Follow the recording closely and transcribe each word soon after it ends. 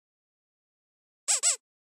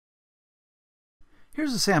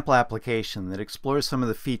Here's a sample application that explores some of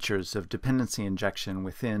the features of dependency injection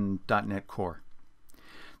within .NET Core.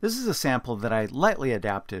 This is a sample that I lightly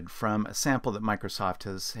adapted from a sample that Microsoft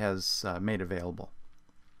has made available.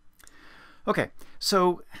 Okay,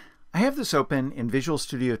 so I have this open in Visual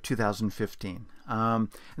Studio 2015, and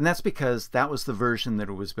that's because that was the version that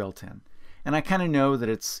it was built in. And I kind of know that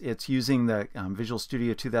it's using the Visual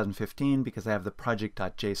Studio 2015 because I have the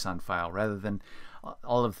project.json file rather than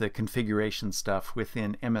all of the configuration stuff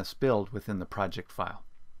within MS Build within the project file.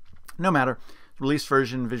 No matter, release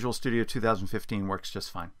version Visual Studio 2015 works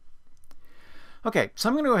just fine. Okay, so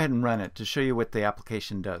I'm going to go ahead and run it to show you what the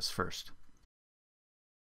application does first.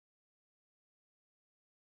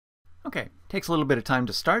 Okay, takes a little bit of time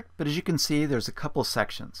to start, but as you can see, there's a couple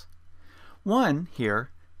sections. One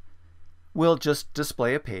here will just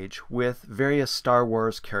display a page with various Star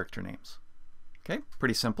Wars character names. Okay,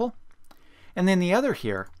 pretty simple. And then the other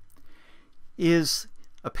here is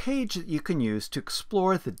a page that you can use to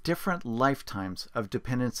explore the different lifetimes of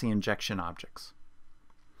dependency injection objects.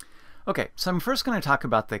 Okay, so I'm first going to talk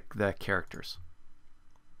about the characters.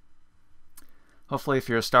 Hopefully if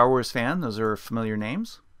you're a Star Wars fan, those are familiar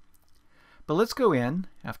names. But let's go in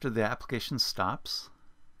after the application stops.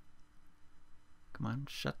 Come on,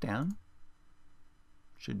 shut down.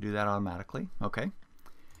 Should do that automatically. Okay.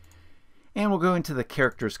 And we'll go into the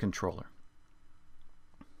characters controller.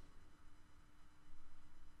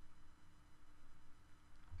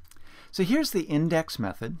 So here's the index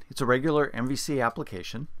method. It's a regular MVC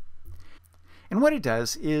application. And what it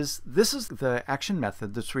does is this is the action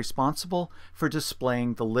method that's responsible for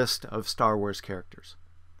displaying the list of Star Wars characters.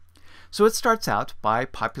 So it starts out by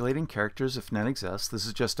populating characters if none exist. This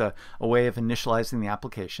is just a way of initializing the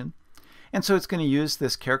application. And so it's going to use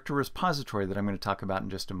this character repository that I'm going to talk about in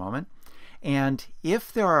just a moment. And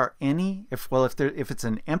if there are any, if it's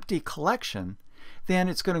an empty collection, then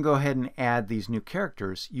it's going to go ahead and add these new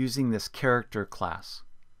characters using this character class.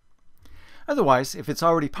 Otherwise, if it's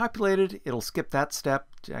already populated, it'll skip that step,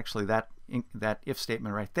 actually that if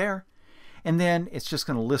statement right there, and then it's just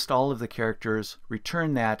going to list all of the characters,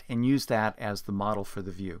 return that, and use that as the model for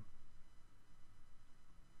the view.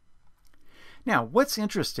 Now, what's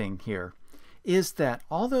interesting here is that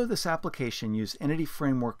although this application used Entity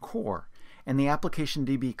Framework Core and the application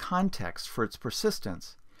DB context for its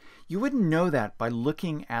persistence, you wouldn't know that by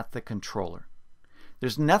looking at the controller.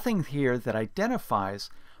 There's nothing here that identifies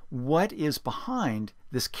what is behind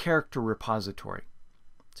this character repository.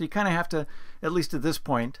 So you kind of have to, at least at this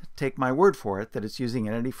point, take my word for it that it's using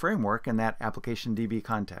Entity Framework and that application DB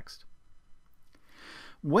context.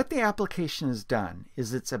 What the application has done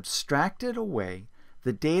is it's abstracted away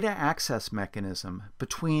the data access mechanism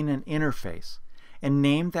between an interface and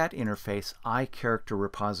named that interface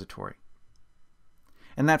iCharacterRepository.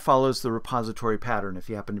 And that follows the repository pattern if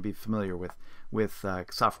you happen to be familiar with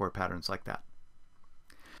software patterns like that.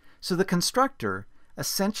 So the constructor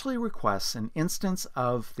essentially requests an instance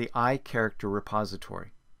of the iCharacterRepository,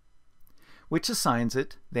 which assigns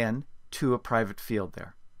it then to a private field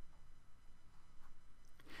there.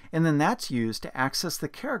 And then that's used to access the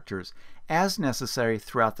characters as necessary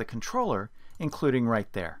throughout the controller, including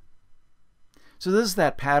right there. So this is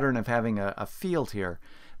that pattern of having a field here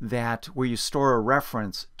where you store a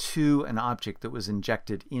reference to an object that was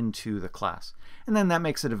injected into the class. And then that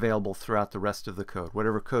makes it available throughout the rest of the code,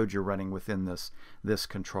 whatever code you're running within this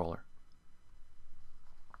controller.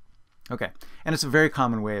 Okay, and it's a very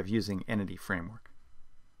common way of using Entity Framework.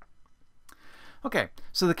 Okay,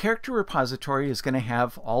 so the character repository is going to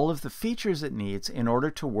have all of the features it needs in order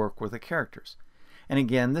to work with the characters. And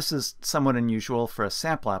again, this is somewhat unusual for a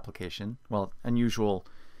sample application. Well, unusual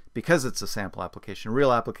because it's a sample application. A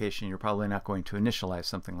real application, you're probably not going to initialize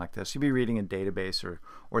something like this. You'll be reading a database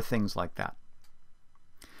or things like that.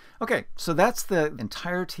 Okay, so that's the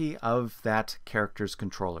entirety of that characters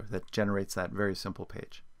controller that generates that very simple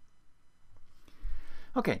page.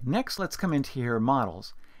 Okay, next let's come into here,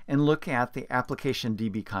 models, and look at the application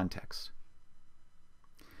DB context.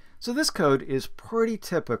 So this code is pretty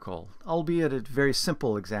typical, albeit a very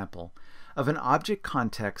simple example, of an object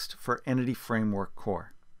context for Entity Framework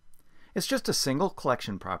Core. It's just a single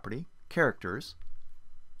collection property, characters,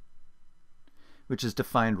 which is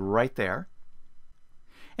defined right there,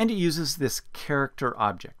 and it uses this character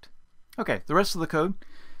object. Okay, the rest of the code,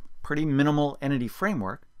 pretty minimal Entity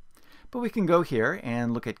Framework, but we can go here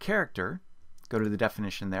and look at character, go to the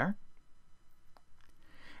definition there,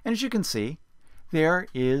 and as you can see, there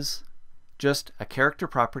is just a character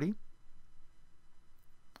property.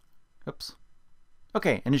 Oops.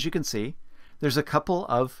 Okay, and as you can see, there's a couple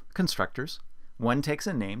of constructors. One takes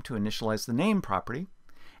a name to initialize the name property,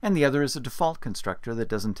 And the other is a default constructor that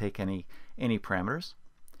doesn't take any parameters.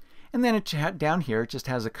 And then down here, it just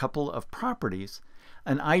has a couple of properties,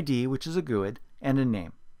 an ID, which is a GUID, and a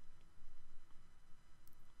name.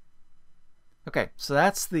 Okay, so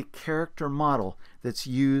that's the character model that's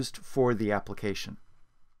used for the application.